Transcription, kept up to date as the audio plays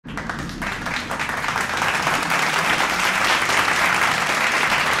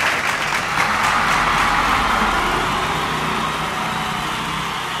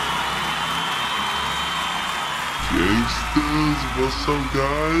So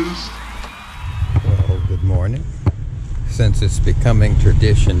guys, well, good morning. Since it's becoming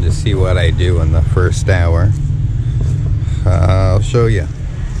tradition to see what I do in the first hour, I'll show you.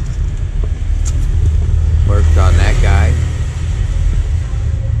 Worked on that guy,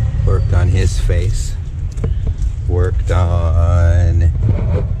 worked on his face, worked on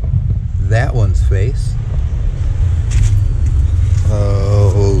that one's face.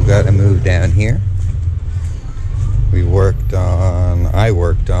 Oh, gotta move down here. I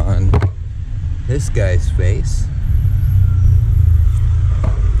worked on this guy's face.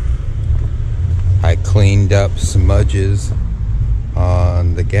 I cleaned up smudges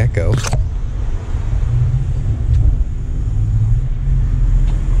on the gecko.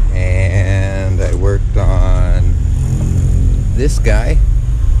 And I worked on this guy.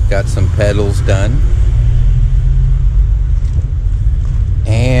 Got some petals done.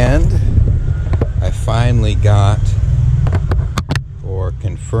 And I finally got or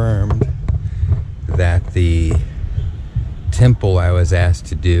confirmed that the temple I was asked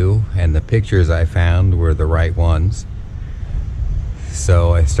to do and the pictures I found were the right ones.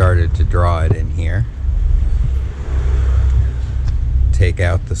 So I started to draw it in here. Take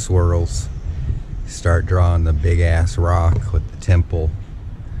out the swirls. Start drawing the big ass rock with the temple.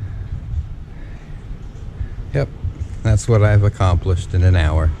 Yep, that's what I've accomplished in an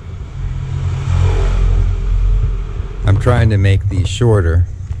hour. I'm trying to make these shorter,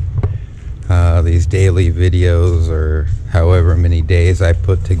 these daily videos, or however many days I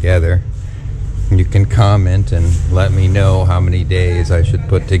put together. You can comment and let me know how many days I should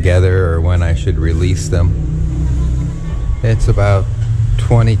put together or when I should release them. It's about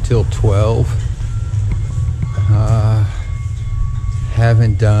 20 till 12.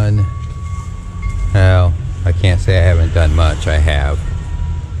 Haven't done, well, I can't say I haven't done much. I have.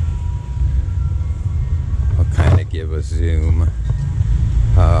 I'll kind of give a zoom.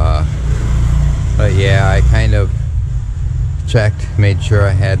 But yeah, I kind of checked, made sure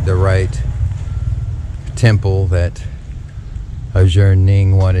I had the right temple that Ajarn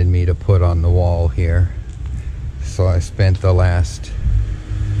Neng wanted me to put on the wall here. So I spent the last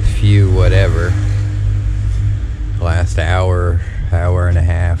few last hour and a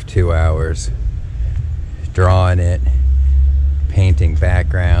half, 2 hours drawing it, painting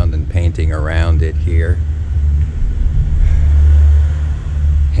background and painting around it here.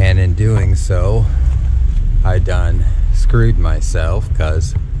 And in doing so, I done screwed myself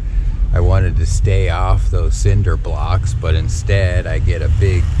because I wanted to stay off those cinder blocks, but instead I get a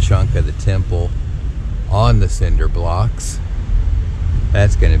big chunk of the temple on the cinder blocks.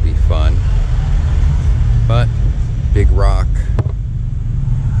 That's gonna be fun. But big rock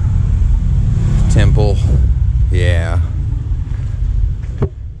temple, yeah.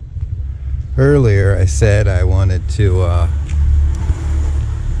 Earlier I said I wanted to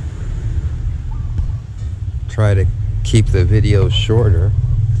try to keep the videos shorter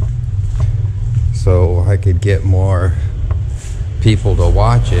so I could get more people to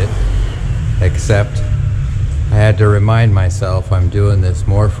watch it, except I had to remind myself I'm doing this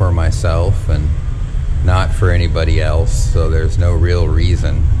more for myself and not for anybody else, so there's no real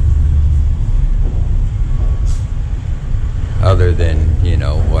reason other than, you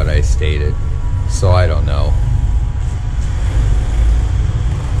know, what I stated. So I don't know.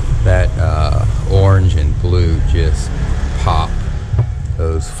 That orange and blue just pop.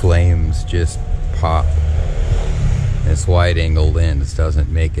 Those flames just pop. This wide angle lens doesn't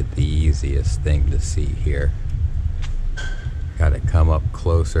make it the easiest thing to see here. Gotta come up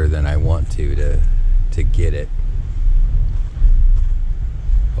closer than I want to get it.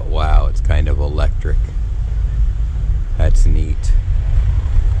 But wow, it's kind of electric. That's neat.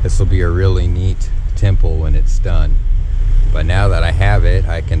 This will be a really neat temple when it's done. But now that I have it,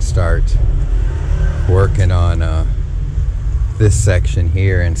 I can start working on this section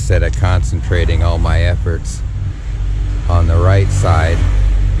here instead of concentrating all my efforts on the right side.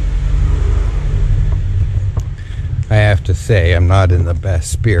 I have to say, I'm not in the best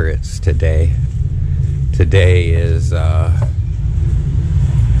spirits today. Today is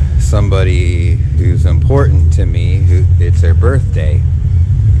somebody who's important to me, it's their birthday.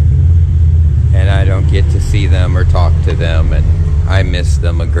 And I don't get to see them or talk to them, and I miss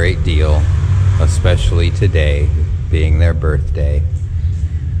them a great deal, especially today being their birthday.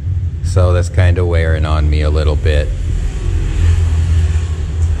 So that's kind of wearing on me a little bit.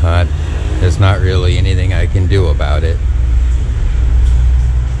 There's not really anything I can do about it.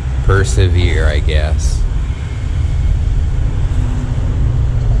 Persevere, I guess.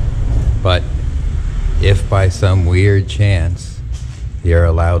 But if by some weird chance you're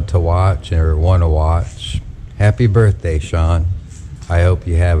allowed to watch or want to watch, happy birthday, Sean. I hope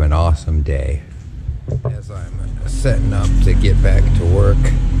you have an awesome day. As I'm setting up to get back to work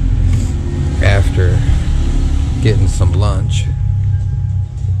after getting some lunch,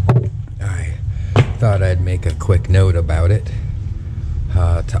 I thought I'd make a quick note about it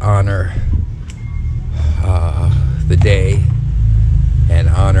to honor the day and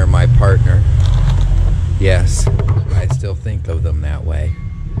honor my partner. Yes, I still think of them that way.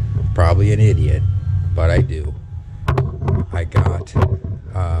 Probably an idiot, but I do. I got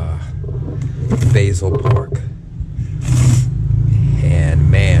basil pork, and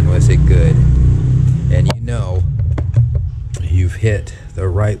man, was it good. And you know, you've hit the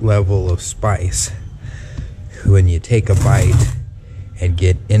right level of spice when you take a bite and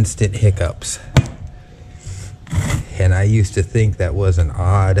get instant hiccups. And I used to think that was an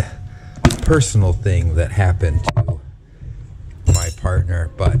odd personal thing that happened to my partner,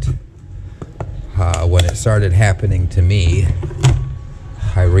 but when it started happening to me,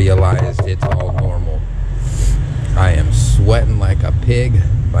 I realized it's all normal. I am sweating like a pig,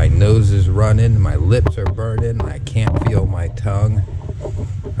 my nose is running, my lips are burning, I can't feel my tongue.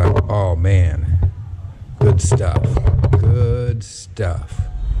 Oh man, good stuff, good stuff.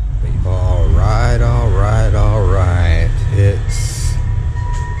 All right, all right, all right. It's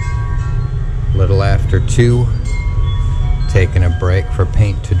a little after 2, taking a break for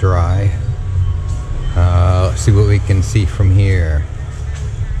paint to dry. Let's see what we can see from here.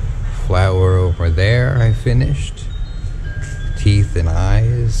 Flower over there, I finished. Teeth and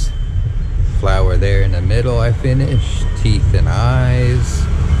eyes. Flower there in the middle, I finished. Teeth and eyes.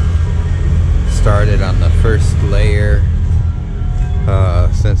 Started on the first layer.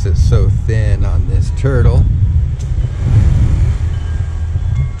 Since it's so thin on this turtle,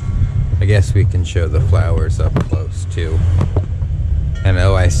 I guess we can show the flowers up close too. And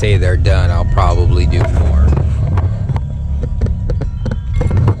though I say they're done, I'll probably do more.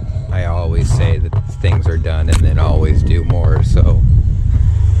 I always say that things are done and then always do more, so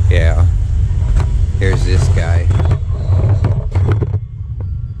yeah. Here's this guy.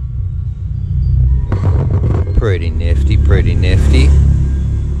 Pretty nifty, pretty nifty.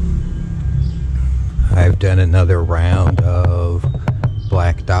 I've done another round of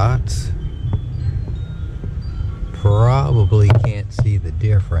black dots. Probably can't see the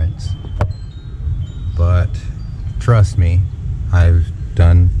difference, but trust me, I've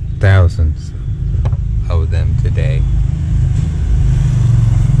done thousands of them today.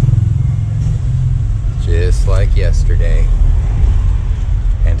 Just like yesterday.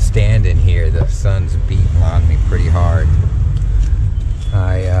 And standing here, the sun's beating on me pretty hard.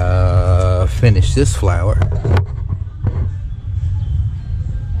 I finished this flower.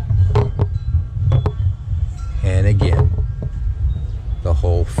 And again, the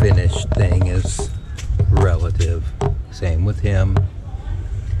whole finished thing is relative. Same with him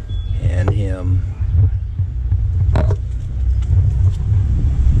and him.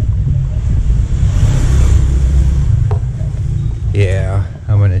 Yeah,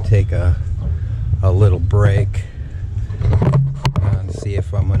 I'm gonna take a little break and see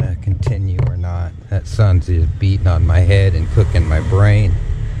if I'm gonna continue or not. That sun's just beating on my head and cooking my brain.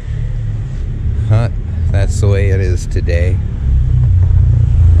 That's the way it is today.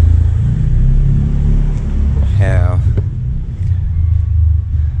 Yeah,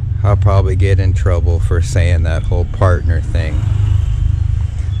 I'll probably get in trouble for saying that whole partner thing,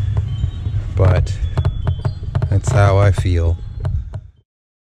 but that's how I feel.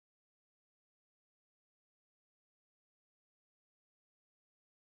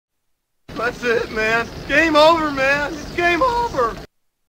 That's it, man. Game over, man.